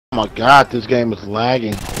my god, this game is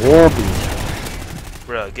lagging horribly.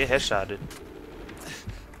 Bro, get headshotted.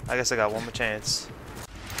 I guess I got one more chance.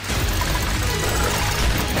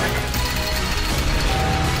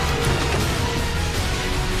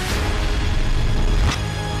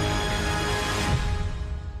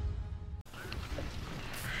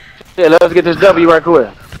 Yeah, let's get this W right quick.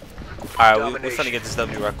 Alright, we're finna get this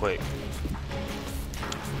W right quick.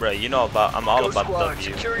 Bro, you know about, I'm all about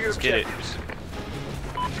the W. Let's get it.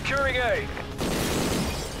 Securing A.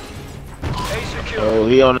 A secure. Oh,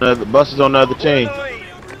 he on the bus is on the other team.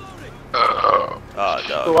 Oh, Oh,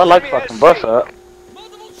 dog. I like fucking Bus up.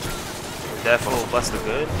 That fool busted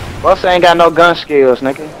good. Bus ain't got no gun skills,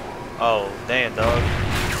 nigga. Oh, damn, dog.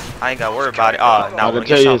 I ain't gotta worry about it. Oh, now I can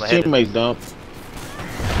tell you his teammates dump.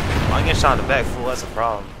 I get shot in the back, fool. That's a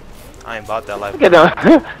problem. I ain't about that life. Look at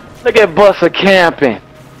them. Look at Bus camping.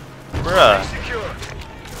 Bruh, Secure.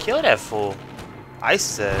 kill that fool. Ice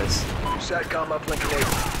says. Satcom uplink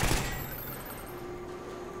enabled.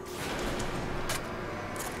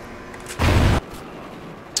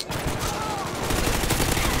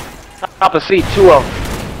 Opposite 2 of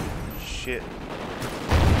them. Shit.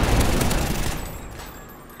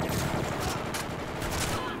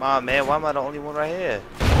 Come on, man. Why am I the only one right here?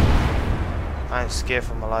 I am scared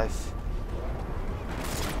for my life.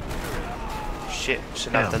 Shit,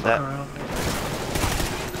 should not have done that.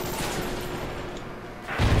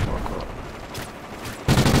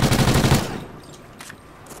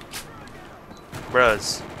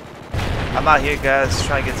 Bruhs. I'm out here, guys,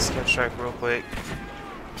 trying to get this skin strike real quick.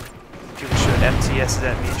 People shoot MTSs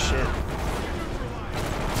at me and shit.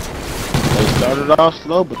 They started off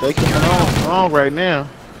slow, but they coming on strong right now.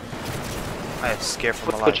 I am scared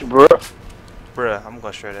for my What life. you, bro? Bruh, I'm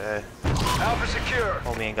going straight to A. Alpha secure.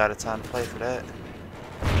 Homie ain't got a time to play for that.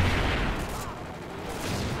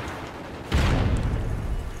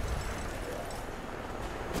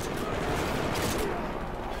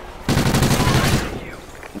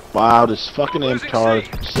 Wow, this fucking MTAR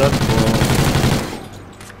sucks, bro.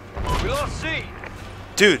 We lost C.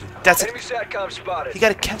 Dude, that's Enemy Satcom spotted. he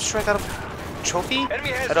got a camp strike out of trophy? Enemy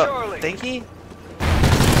has Out of Charlie. thingy?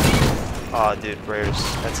 Oh, dude, Rares.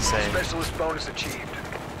 That's insane. Specialist bonus achieved.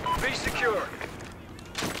 B secure.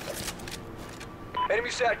 Enemy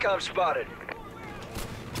Satcom spotted.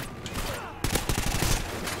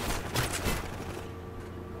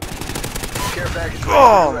 Care package ready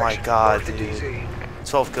Oh for my direction. god, North to dude. DZ.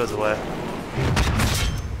 12 kills away.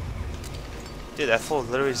 Dude, that fool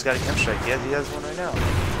literally just got a camp strike. Yeah, he has one right now.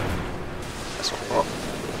 That's what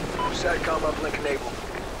Satcom uplink enabled.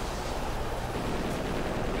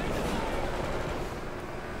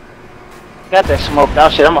 Got that smoked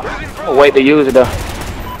out shit. I'm gonna wait to use it though.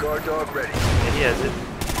 Guard dog ready. Yeah, he has it.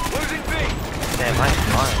 Losing B. Damn, I ain't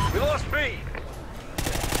lying. We lost B.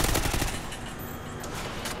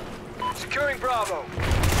 Securing Bravo.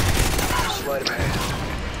 Sleight of hand.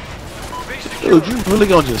 B secure. Dude, you really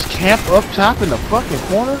gonna just camp up top in the fucking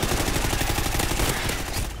corner?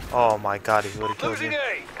 Oh my god, he would've killed Losing me.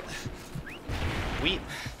 A. Wheat.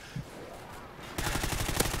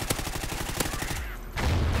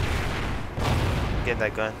 Get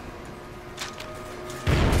that gun.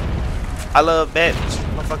 I love bets.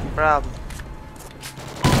 No fucking problem.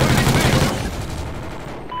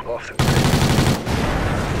 Off the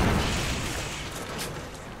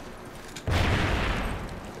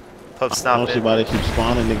Pub I stop don't see it. why they keep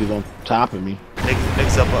spawning niggas on top of me.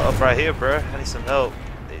 Niggas up right here, bruh. I need some help.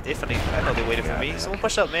 They finna, I know they waiting for me. Someone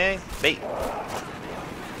push up, man. Bait.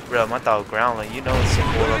 Bro, my dog growling. You know it's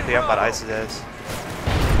some boy up here. I'm about to ice his ass.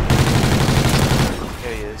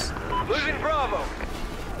 Here he is. Losing Bravo.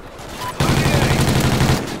 Losing A.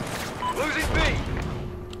 Losing B.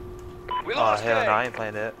 We Oh lost hell A. no, I ain't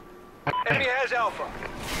playing that. Enemy has Alpha.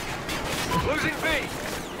 Losing B.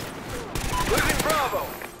 Losing Bravo.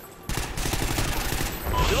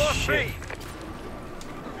 We lost Shit. B.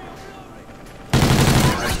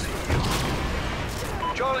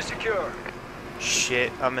 Charlie secure.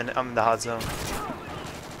 Shit, I'm in the hot zone.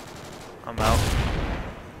 I'm out.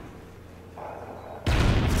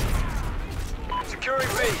 Securing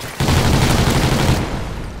B.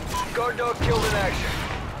 Guard dog killed in action.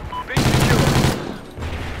 B secure.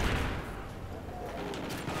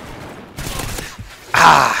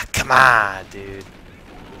 Ah, come on, dude.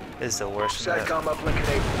 This is the worst map. Satcom uplink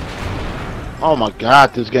enabled. Oh my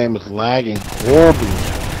god, this game is lagging horribly.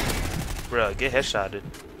 Bro, get headshotted.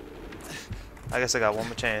 I guess I got one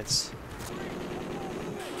more chance.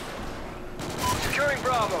 Securing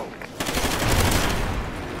Bravo.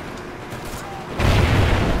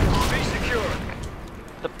 B secure.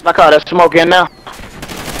 I call that smoke in now.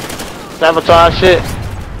 Sabotage shit.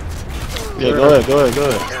 Yeah, go ahead, go ahead, go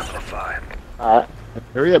ahead. Amplify. Alright.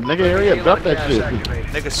 Hurry up, nigga, hurry up, drop that shit.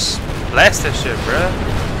 Niggas blast that shit, bruh.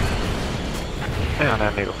 Damn,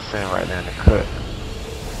 that nigga was sitting right there in the cut.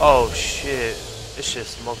 Oh shit. This shit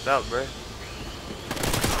smoked out, bruh.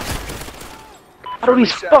 How do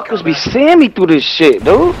these fuckers be seeing me through this shit,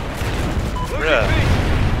 dude? Bruh.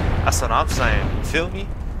 That's what I'm saying. You feel me?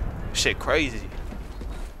 Shit crazy.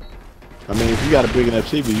 I mean, if you got a big enough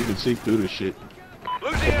TV, you can see through this shit.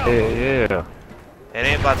 Yeah, yeah. It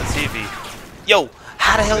ain't about the TV. Yo,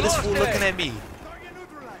 how the hell this fool looking at me?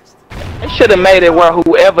 They should have made it where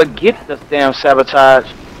whoever gets the damn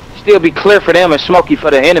sabotage still be clear for them and smoky for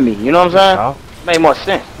the enemy. You know what I'm saying? Made more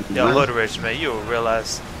sense. Yo, Hood Rich, man, you will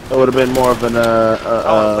realize. That would have been more of an I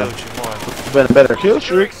wanna play with you more. been a better kill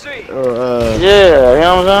streak. Or Yeah, you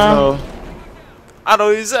know what I'm saying? I know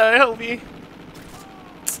you said help me.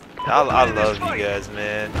 I love you guys,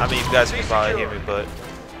 man. I mean, you guys can probably hear me, but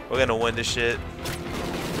we're gonna win this shit.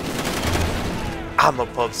 I'm a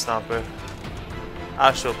pub stomper.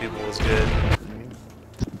 I'll show people what's good.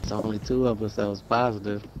 It's only two of us that was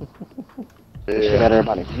positive. Shit,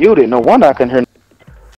 everybody muted. No wonder I couldn't hear